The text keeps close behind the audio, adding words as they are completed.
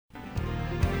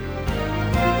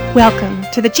Welcome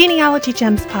to the Genealogy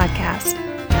Gems Podcast,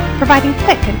 providing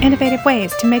quick and innovative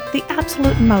ways to make the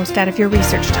absolute most out of your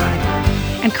research time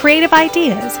and creative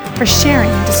ideas for sharing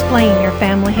and displaying your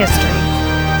family history.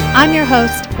 I'm your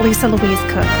host, Lisa Louise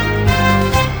Cook.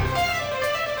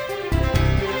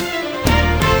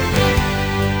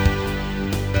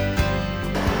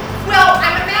 Well,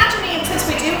 I'm imagining, since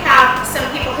we do have some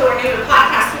people who are new to the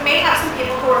podcast, we may have some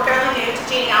people who are fairly new to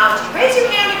genealogy. Raise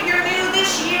your hand if you're new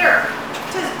this year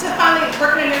to finally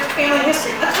working in your family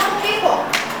history. A couple people.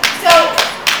 So,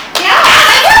 yeah.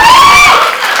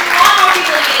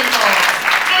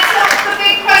 And so the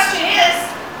big question is,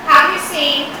 have you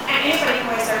seen, and anybody can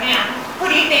raise their hand, who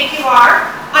do you think you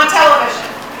are on television?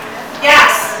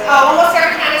 Yes. Oh, almost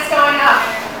every hand is going up.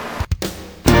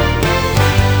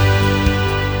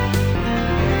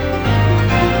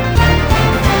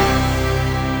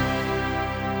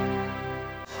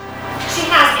 She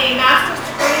has a master's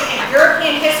degree in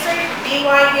European history from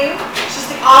BYU. She's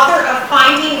the author of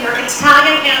Finding Your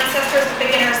Italian Ancestors, a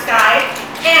Beginner's Guide.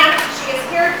 And she is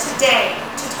here today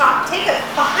to take a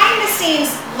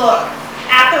behind-the-scenes look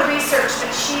at the research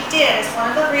that she did as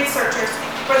one of the researchers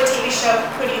for the TV show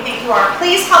Who Do You Think You Are?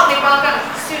 Please help me welcome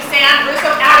Suzanne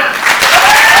Russo-Adams.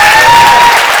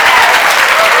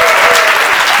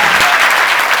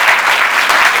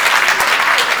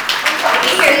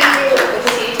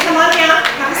 Come on down,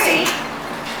 have a seat.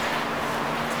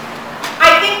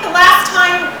 I think the last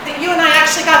time that you and I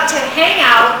actually got to hang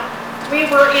out, we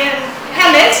were in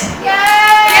Hemet. Yay!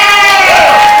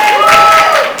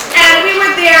 And we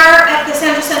were there at the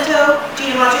San Jacinto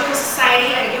Genealogical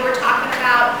Society, and you were talking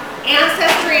about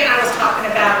ancestry, and I was talking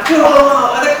about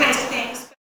Google, other kinds of things.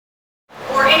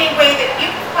 Or any way that you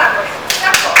can collaborate.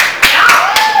 Wonderful.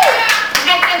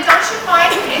 Yeah. And don't you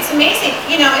find it's amazing?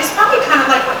 You know, it's probably kind of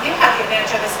like what you have the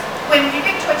advantage of is when you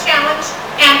get to a challenge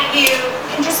and you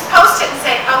can just post it and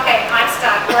say, okay, I'm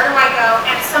stuck. Where do I go?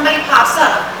 And somebody pops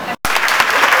up.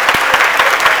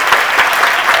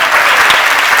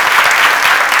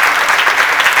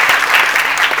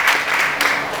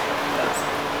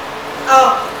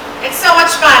 Oh, it's so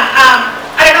much fun.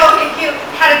 I don't know if you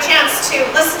had a chance to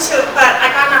listen to it, but I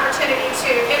got an opportunity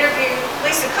to interview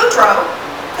Lisa Kudrow,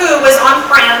 who was on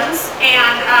Friends,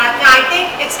 and now I think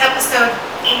it's episode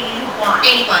 81.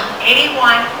 81.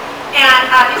 And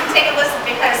you can take a listen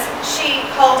because she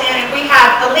called in and we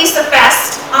had a Lisa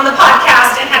Fest on the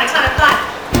podcast and had a ton of fun.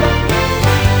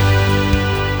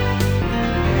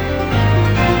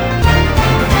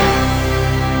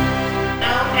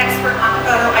 Expert on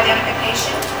photo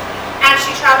identification, and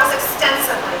she travels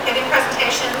extensively, giving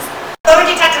presentations. Photo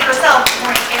detective herself,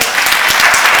 Maureen Taylor.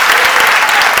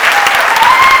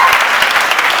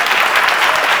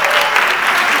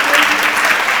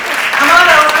 Come on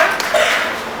over.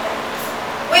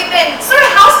 We've been sort of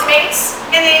housemates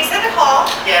in the exhibit hall.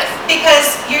 Yes.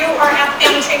 Because you are at the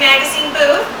Family Tree Magazine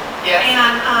booth. Yes.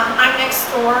 And I'm next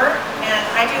door, and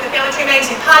I do the Family Tree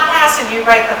Magazine podcast, and you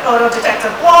write the Photo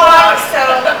Detective blog, so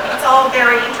it's all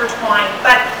very intertwined.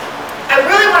 But I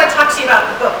really want to talk to you about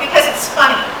the book because it's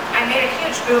funny. I made a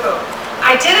huge boo-boo.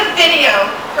 I did a video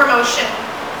promotion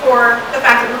for the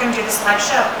fact that we're going to do this live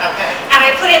show. Okay. And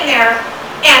I put in there,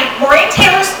 and Maureen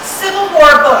Taylor's Civil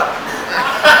War book.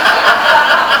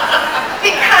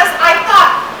 Because I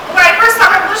thought, when I first saw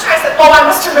Revolution, I said, oh, I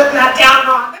must have written that down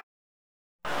wrong.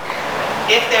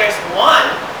 If there's one,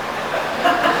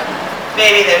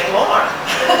 maybe there's more.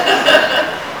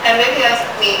 And maybe I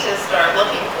need to start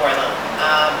looking for them.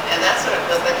 And that sort of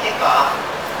was the kickoff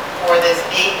for this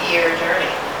 8-year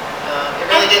journey. It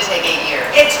really did take 8 years.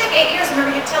 It took 8 years, I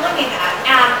remember you telling me that.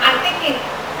 And I'm thinking,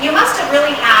 you must have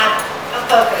really had a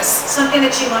focus, something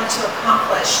that you wanted to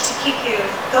accomplish to keep you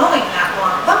going that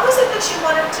long. What was it that you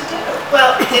wanted to do?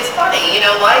 Well, it's funny, you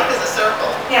know, life is a circle,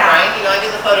 Yeah. right? You know, I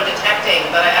do the photo detecting,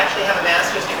 but I actually have a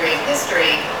master's degree in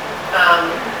history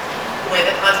with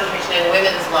a concentration in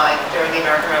women's life during the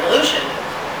American Revolution.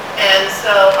 And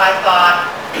so I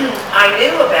thought, I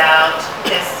knew about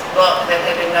this book that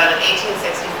had been done in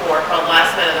 1864 called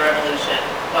Last Men of the Revolution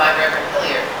by Reverend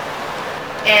Hilliard.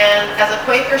 And as a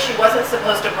Quaker, she wasn't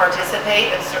supposed to participate,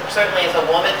 and certainly as a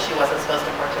woman, she wasn't supposed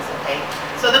to participate.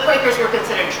 So the Quakers were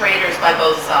considered traitors by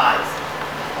both sides.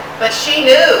 But she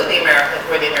knew where the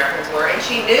Americans were, and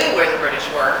she knew where the British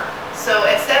were. So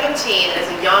at 17, as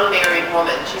a young married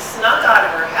woman, she snuck out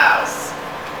of her house,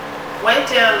 went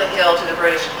down the hill to the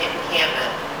British encampment,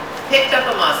 picked up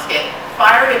a musket,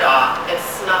 fired it off, and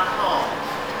snuck home,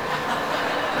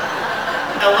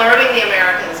 alerting the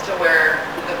Americans to where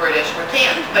the British were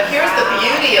camped. But here's the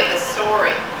beauty of this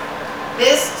story.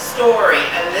 This story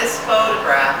and this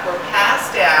photograph were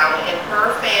passed down in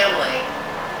her family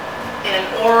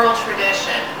oral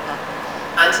tradition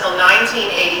until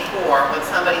 1984 when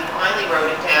somebody finally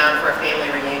wrote it down for a family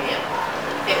reunion.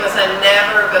 It was a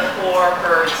never before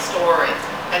heard story.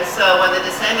 And so when the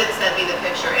descendants sent me the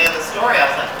picture and the story, I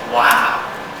was like, wow,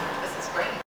 this is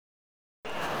great.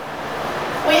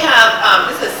 We have,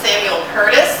 this is Samuel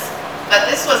Curtis, but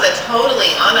this was a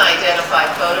totally unidentified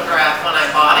photograph when I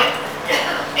bought it.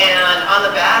 And on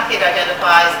the back it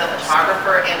identifies the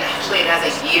photographer, and actually it has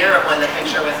a year of when the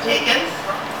picture was taken.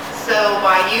 So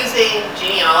by using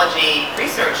genealogy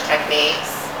research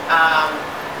techniques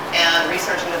and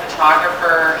researching the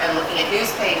photographer and looking at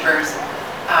newspapers,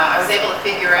 I was able to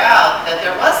figure out that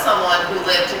there was someone who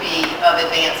lived to be of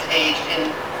advanced age in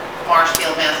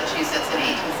Marshfield, Massachusetts in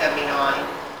 1879.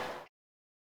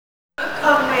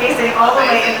 Amazing, all the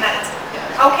way in that.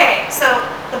 Okay, so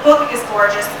the book is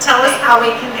gorgeous. Tell us how we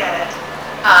can get it.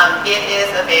 It is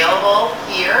available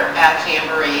here at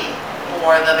Jamboree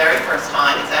for the very first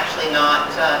time. It's actually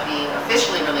not being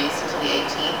officially released until the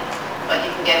 18th, but you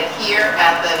can get it here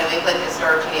at the New England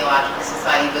Historic Genealogical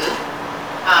Society booth.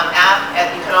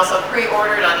 You can also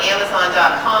pre-order it on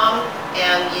Amazon.com,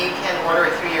 and you can order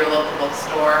it through your local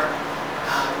bookstore.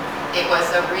 It was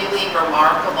a really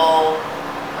remarkable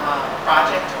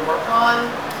project to work on.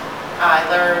 I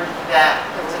learned that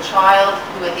there was a child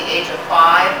who at the age of 5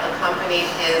 accompanied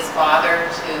his father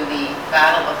to the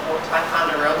Battle of Fort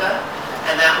Ticonderoga,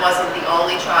 and that wasn't the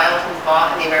only child who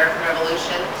fought in the American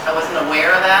Revolution. I wasn't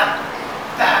aware of that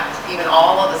fact, even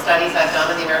all of the studies I've done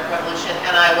in the American Revolution,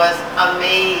 and I was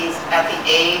amazed at the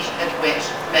age at which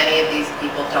many of these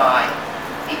people died.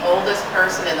 The oldest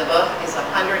person in the book is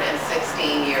 116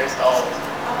 years old.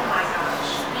 Oh my gosh.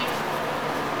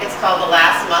 It's called The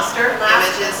Last Muster,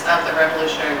 Images of the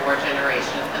Revolutionary War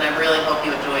Generation, and I really hope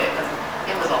you enjoy it because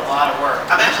it was a lot of work.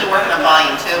 I'm actually working on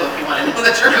volume 2 if you want to know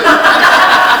the truth.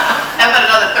 I've got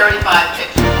another 35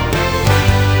 pictures.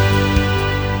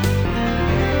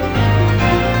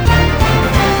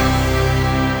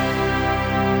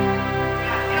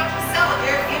 You don't just sell it,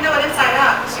 you know it inside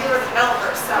out because you were a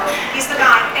developer, so he's the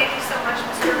guy. Thank you so much,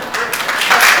 Mr.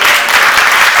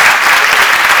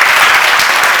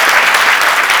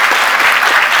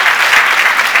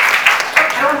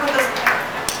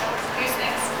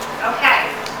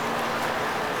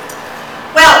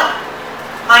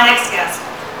 My next guest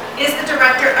is the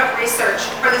Director of Research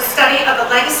for the Study of the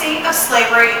Legacy of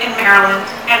Slavery in Maryland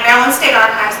and Maryland State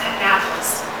Archives in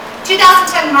Annapolis.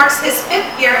 2010 marks his 5th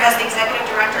year as the Executive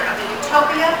Director of the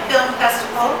Utopia Film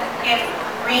Festival in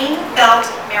Greenbelt,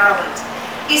 Maryland.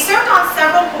 He served on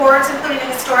several boards, including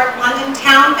the historic London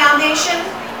Town Foundation,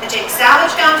 the Jake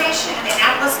Savage Foundation, and the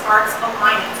Annapolis Arts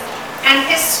Alliance. And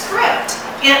his script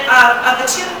of the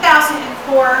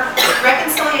 2004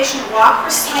 Reconciliation Walk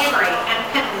for Slavery and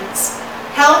Penitence,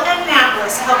 held in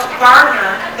Annapolis, helped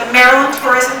garner the Maryland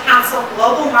Tourism Council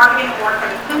Global Marketing Award for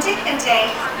the Kunta Kinte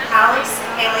Alex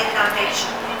Haley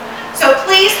Foundation. So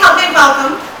please help me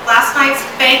welcome last night's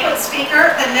banquet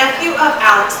speaker, the nephew of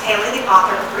Alex Haley, the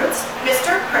author of Roots,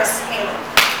 Mr. Chris Haley.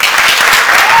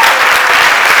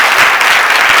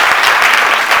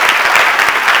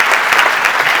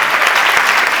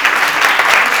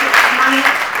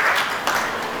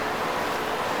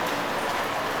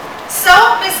 So,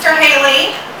 Mr.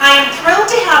 Haley, I am thrilled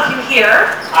to have you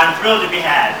here. I'm thrilled to be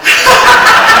had.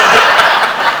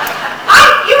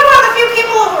 You were one of the few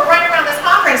people who were running around this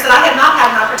conference that I had not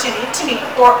had an opportunity to meet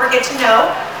before or get to know.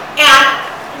 And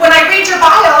when I read your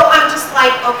bio, I'm just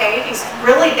like, okay, he's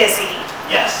really busy.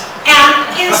 Yes. And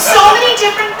in so many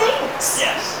different things.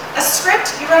 Yes. A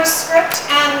script, you wrote a script,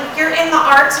 and you're in the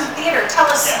arts and theater. Tell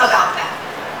us about that.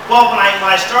 Well, when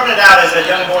I started out as a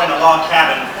young boy in a log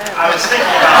cabin, I was thinking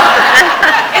about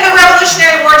In the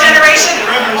Revolutionary War generation? the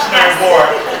Revolutionary War,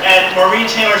 and Maureen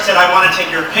Taylor said, "I want to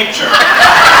take your picture."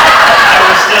 I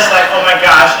was just like, oh my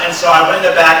gosh, and so I went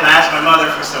in the back and I asked my mother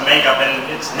for some makeup, and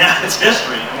it's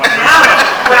history.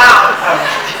 Wow.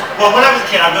 Well, when I was a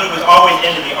kid, I really was always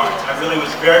into the arts. I really was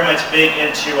very much big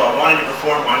into wanting to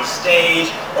perform on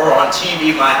stage or on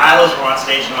TV. My idols were on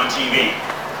stage and on TV.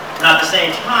 Now, at the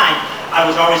same time, I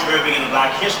was always very big into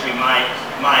Black history. My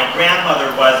grandmother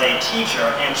was a teacher,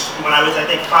 and when I was, I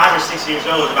think, 5 or 6 years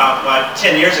old, about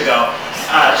 10 years ago,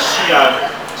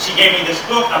 she gave me this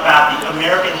book about the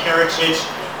American heritage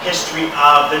history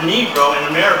of the Negro in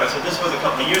America. So this was a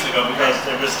couple of years ago because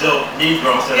there was still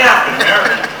Negro instead of African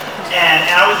American. And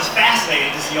I was just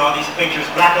fascinated to see all these pictures,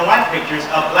 black and white pictures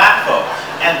of Black folk.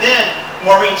 And then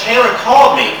Maureen Taylor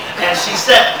called me, and she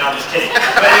said, no, I'm just kidding.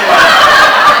 But anyway,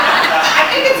 I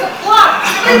think it's a plug.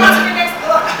 Somebody wants to be next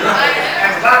book.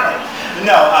 Exactly.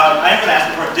 No, I am going to ask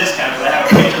for a discount because I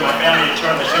have a picture of my family to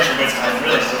turn the picture, which I'm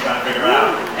really still trying to figure out.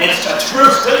 true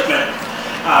statement.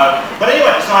 But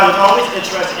anyway, so I was always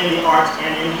interested in the arts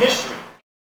and in history.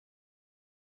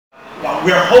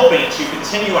 We're hoping to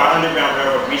continue our Underground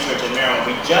Railroad research in Maryland.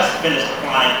 We just finished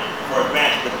applying for a grant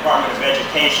to the Department of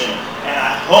Education, and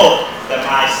I hope that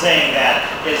my saying that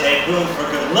is a boon for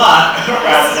good luck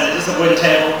rather than is this a wooden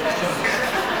table?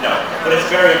 No, but it's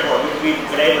very important. We've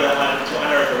been able to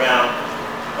unearth around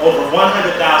over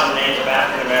 100,000 names of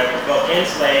African Americans, both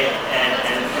enslaved and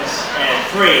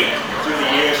free, through the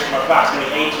years from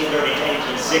approximately 1830 to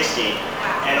 1860,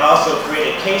 and also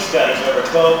created case studies, over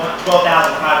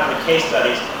 12,500 case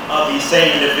studies of these same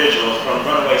individuals, from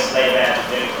runaway slave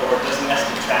agitators or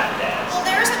domestic traffic ads. Well,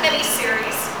 there's a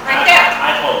mini-series right there.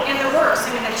 I hope. In the works,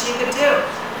 I mean, that you could do.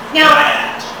 Now, I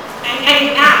act. And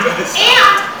you act.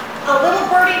 And a little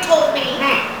birdie told me,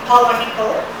 Paula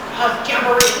Hinkle of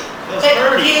Jamboree, Those that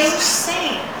birdies. you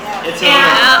sing. It's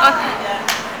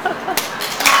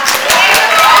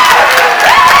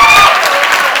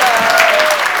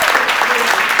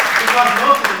Because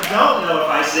most of them don't know if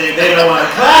I sing, they don't want to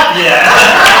clap yet.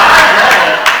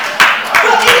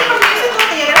 Well, is it for musical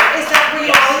theater? Is that where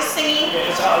you're always singing?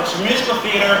 Yeah, it's musical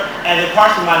theater, and the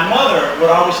parts of my mother would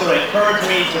always sort of encourage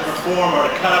me to perform or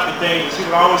to cut up the things, and she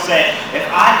would always say, if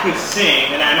I could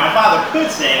sing, and my father could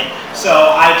sing,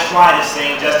 so I try to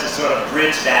sing just to sort of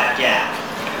bridge that gap.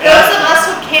 Those of us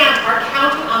who can't are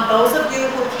counting on those of you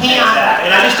who can. Exactly.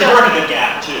 And I used to work at the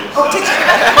Gap, too. Oh, So. did you?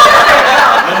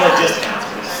 No more discounts,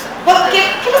 please. Well, give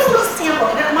us a little sample.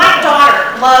 My daughter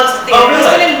loves theater. Oh, really?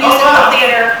 She's been in musical wow.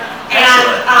 theater, and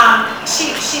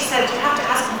Excellent. she said you have to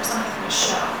ask him for something from the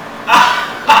show.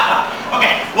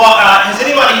 Okay, well, has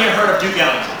anybody here heard of Duke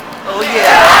Ellington? Oh,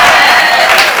 yeah.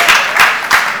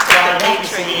 So I won't be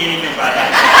singing anything by that.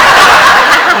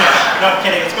 No, I'm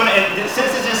kidding.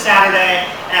 Since it's just Saturday,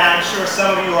 and I'm sure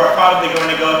some of you are probably going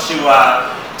to go to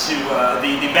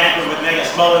the banquet with Megan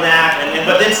Smolinac,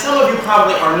 but then some of you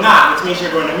probably are not, which means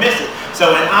you're going to miss it.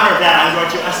 So in honor of that, I'm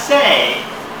going to essay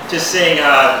to sing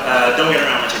Don't Get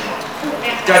Around Much Anymore.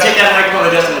 Do I take that microphone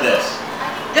or just into this?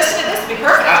 This would be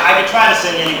perfect. I could try to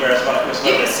sing anywhere is what I was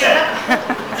You can stand up.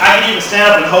 I can even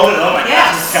stand up and hold it. Oh my gosh,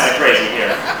 Yes. this is kind of crazy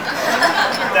here.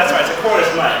 That's right, it's a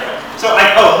cordless mic. So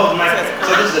hold the mic.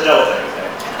 So this is a double thing.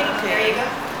 There you go.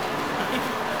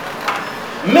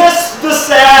 Missed the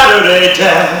Saturday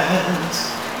dance,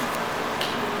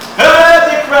 heard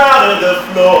the crowd on the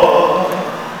floor,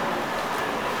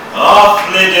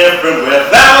 awfully different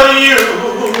without you,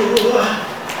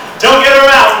 don't get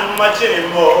around much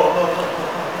anymore,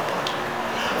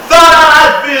 thought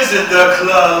I'd visit the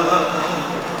club,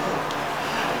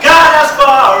 got as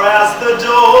far as the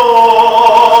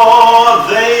door,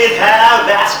 they'd have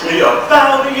asked me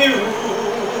about you.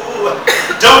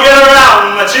 Don't get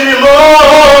around much anymore.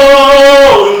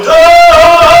 No,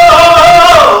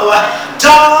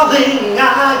 darling,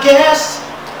 I guess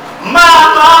my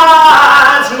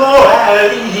mind's more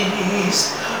at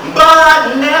ease,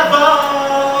 but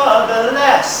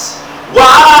nevertheless,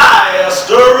 why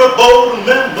stir up old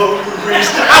memories?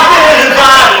 I've been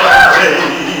invited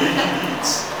on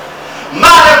dates,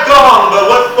 might have gone, but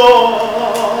what for?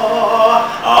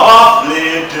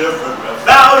 Awfully different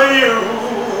without you.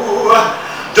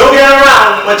 Don't get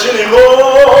around much anymore,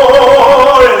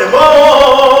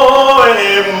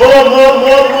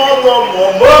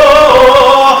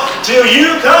 till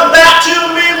you come back to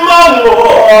me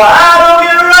more. I don't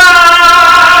get around,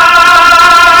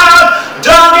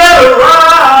 don't get around,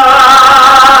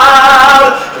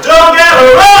 don't get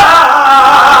around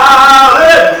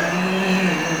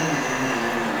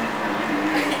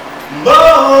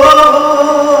more.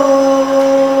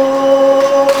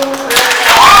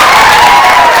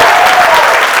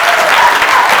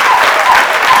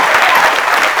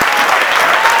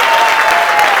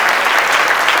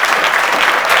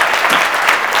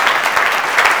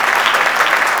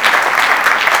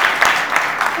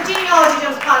 The Genealogy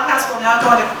Gems Podcast will now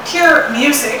go into pure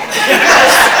music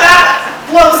because that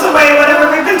blows away whatever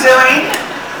we've been doing.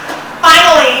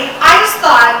 Finally, I just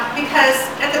thought, because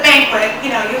at the banquet, you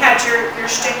had your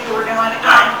shtick you were doing,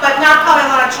 but not probably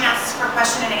a lot of chances for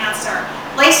question and answer.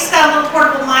 Lacey's got a little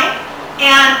portable mic,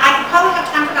 and I could probably have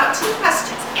time for about 2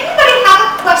 questions. Anybody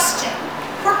have a question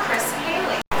for Chris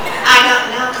Haley? I don't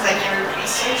know because I never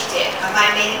researched it. My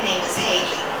maiden name is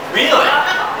Haley. Really?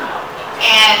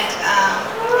 And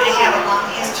I have a long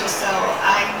history, so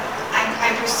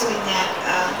I'm pursuing that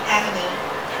avenue.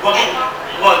 Well,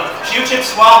 Q-tip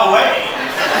swab away.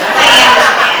 I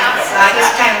understand, so I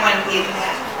just kind of want to give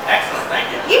that. Excellent,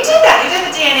 thank you. You did that. You did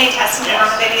the DNA testing Yes.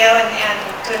 on the video and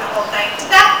did the whole thing.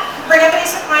 Did that bring up any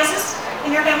surprises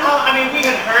in your family? Well, I mean, we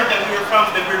had heard that we were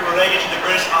related to the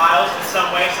British Isles, ourselves in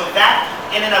some way. So that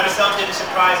in and of itself didn't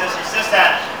surprise us. It's just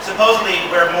that supposedly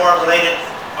we're more related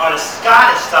on the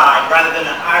Scottish side rather than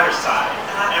the Irish side.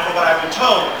 And from what I've been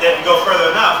told, that we go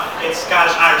further enough, it's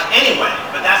Scottish-Irish anyway.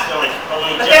 But that's the only But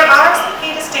difference. there are some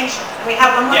key distinctions. We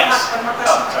have one more Yes. question.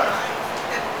 Oh, sorry.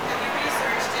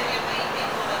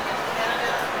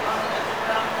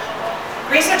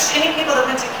 Researched any people that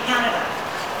went to Canada?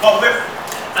 Well,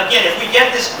 again, if we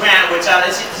get this grant, which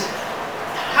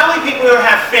how many people here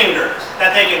have fingers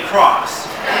that they can cross?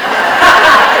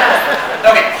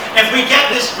 Okay, if we get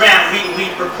this grant, we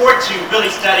purport to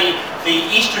really study the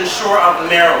eastern shore of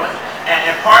Maryland.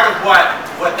 And part of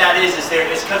what that is it's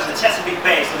because of the Chesapeake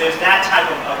Bay, so there's that type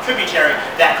of tributary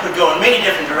that could go in many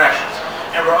different directions.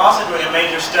 And we're also doing a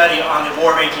major study on the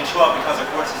War of 1812 because, of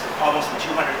course, it's almost the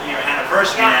 200-year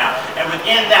anniversary now. And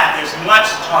within that, there's much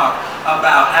talk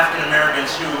about African Americans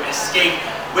who escaped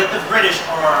with the British,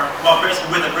 or, well,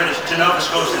 basically with the British, to Nova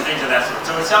Scotia and things of that sort.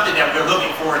 So it's something that we're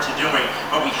looking forward to doing,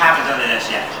 but we haven't done it as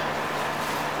yet.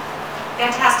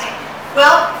 Fantastic.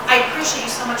 Well, I appreciate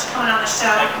you so much coming on the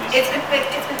show. Thank you. It's been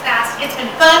fast. It's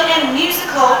been fun and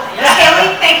musical.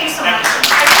 Kelly, thank you so much.